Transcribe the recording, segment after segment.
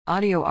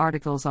Audio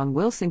articles on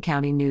Wilson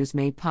County News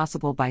made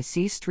possible by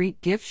C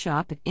Street Gift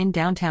Shop in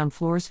downtown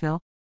Floresville.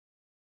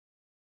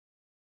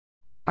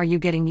 Are you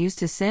getting used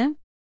to sin?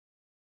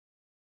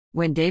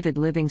 When David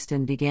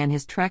Livingstone began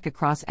his trek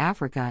across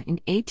Africa in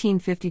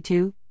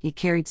 1852, he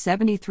carried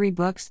 73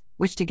 books,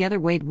 which together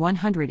weighed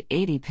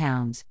 180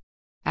 pounds.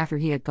 After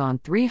he had gone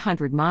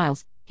 300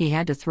 miles, he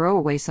had to throw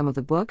away some of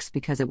the books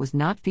because it was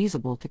not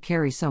feasible to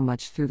carry so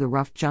much through the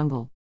rough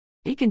jungle.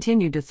 He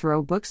continued to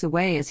throw books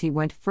away as he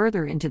went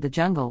further into the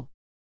jungle.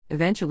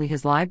 Eventually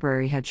his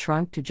library had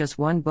shrunk to just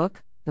one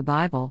book, the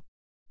Bible.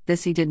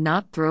 This he did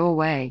not throw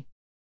away.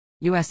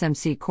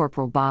 USMC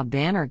Corporal Bob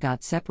Banner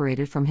got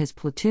separated from his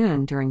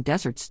platoon during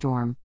Desert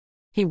Storm.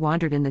 He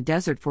wandered in the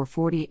desert for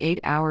 48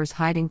 hours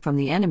hiding from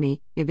the enemy,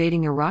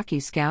 evading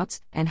Iraqi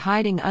scouts, and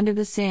hiding under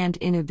the sand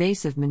in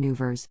evasive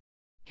maneuvers.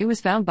 He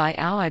was found by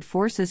Allied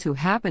forces who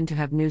happened to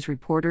have news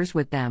reporters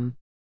with them.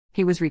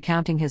 He was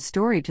recounting his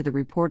story to the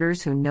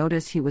reporters who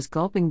noticed he was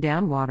gulping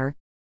down water.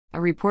 A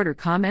reporter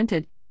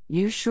commented,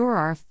 "You sure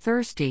are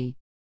thirsty."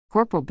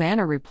 Corporal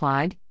Banner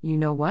replied, "You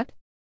know what?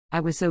 I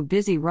was so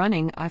busy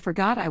running I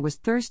forgot I was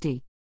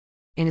thirsty."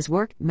 In his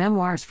work,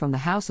 Memoirs from the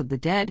House of the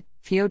Dead,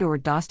 Fyodor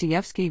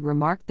Dostoevsky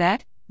remarked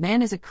that,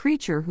 "Man is a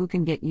creature who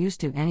can get used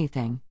to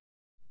anything."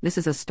 This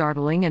is a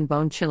startling and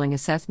bone-chilling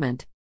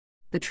assessment.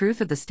 The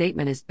truth of the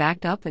statement is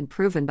backed up and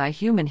proven by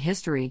human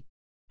history.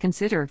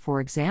 Consider,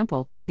 for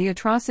example, the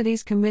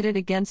atrocities committed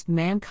against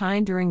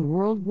mankind during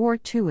World War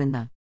II in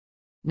the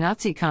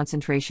Nazi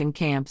concentration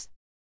camps.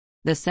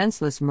 The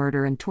senseless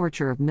murder and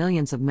torture of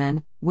millions of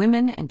men,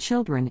 women, and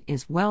children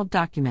is well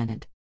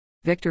documented.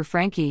 Viktor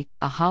Frankl,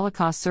 a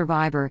Holocaust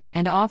survivor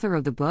and author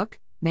of the book,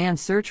 Man's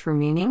Search for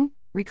Meaning,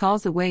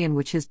 recalls the way in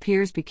which his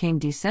peers became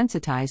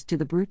desensitized to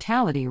the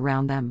brutality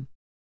around them.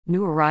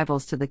 New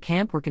arrivals to the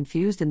camp were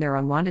confused in their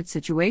unwanted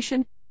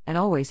situation, and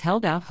always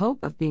held out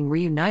hope of being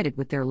reunited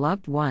with their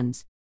loved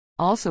ones.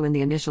 Also in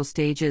the initial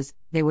stages,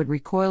 they would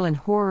recoil in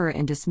horror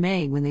and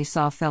dismay when they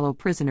saw fellow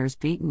prisoners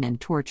beaten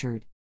and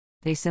tortured.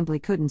 They simply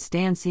couldn't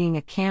stand seeing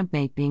a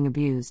campmate being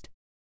abused.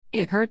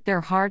 It hurt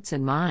their hearts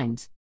and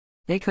minds.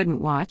 They couldn't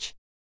watch.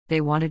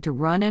 They wanted to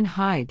run and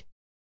hide.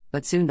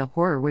 But soon the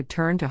horror would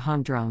turn to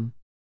humdrum.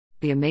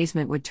 The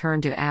amazement would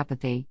turn to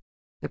apathy.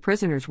 The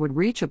prisoners would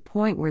reach a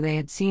point where they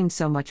had seen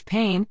so much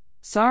pain,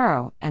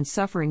 sorrow, and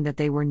suffering that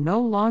they were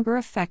no longer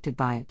affected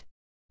by it.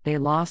 They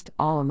lost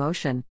all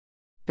emotion.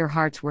 Their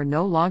hearts were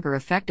no longer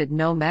affected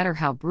no matter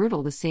how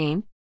brutal the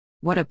scene.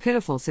 What a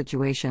pitiful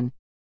situation.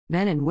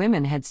 Men and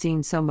women had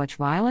seen so much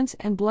violence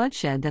and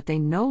bloodshed that they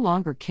no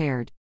longer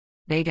cared.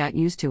 They got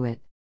used to it.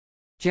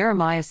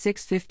 Jeremiah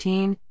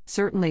 6:15,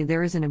 certainly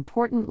there is an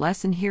important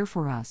lesson here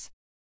for us.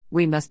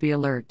 We must be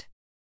alert.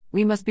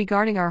 We must be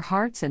guarding our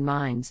hearts and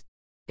minds.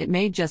 It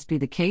may just be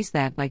the case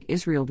that, like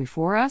Israel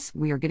before us,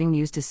 we are getting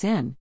used to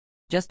sin.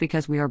 Just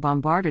because we are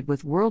bombarded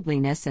with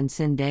worldliness and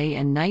sin day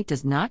and night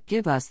does not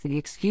give us the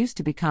excuse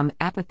to become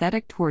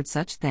apathetic toward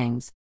such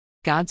things.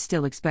 God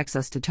still expects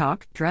us to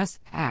talk, dress,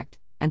 act,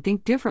 and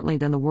think differently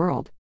than the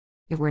world.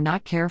 If we're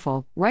not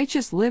careful,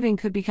 righteous living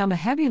could become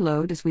a heavy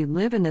load as we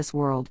live in this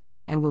world,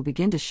 and we'll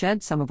begin to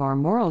shed some of our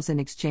morals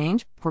in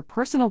exchange for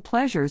personal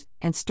pleasures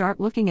and start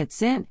looking at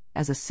sin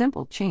as a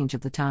simple change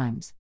of the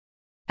times.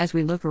 As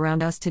we look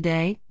around us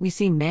today, we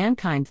see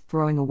mankind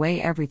throwing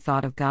away every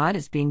thought of God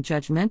as being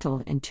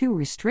judgmental and too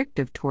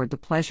restrictive toward the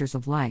pleasures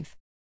of life.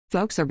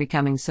 Folks are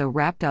becoming so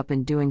wrapped up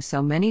in doing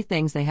so many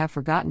things they have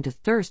forgotten to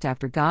thirst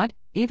after God,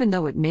 even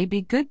though it may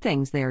be good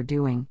things they are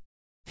doing.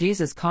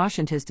 Jesus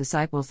cautioned his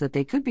disciples that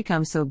they could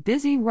become so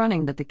busy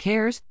running that the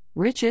cares,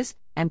 riches,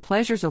 and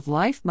pleasures of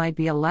life might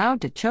be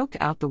allowed to choke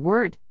out the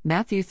word,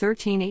 Matthew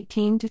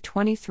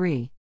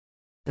 13:18-23.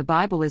 The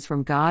Bible is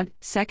from God,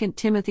 2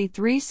 Timothy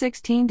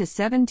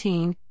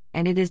 3:16-17,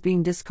 and it is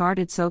being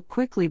discarded so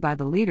quickly by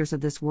the leaders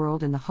of this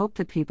world in the hope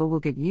that people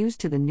will get used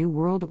to the new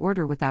world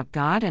order without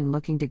God and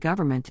looking to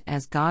government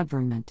as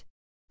government.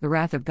 The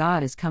wrath of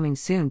God is coming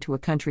soon to a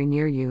country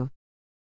near you.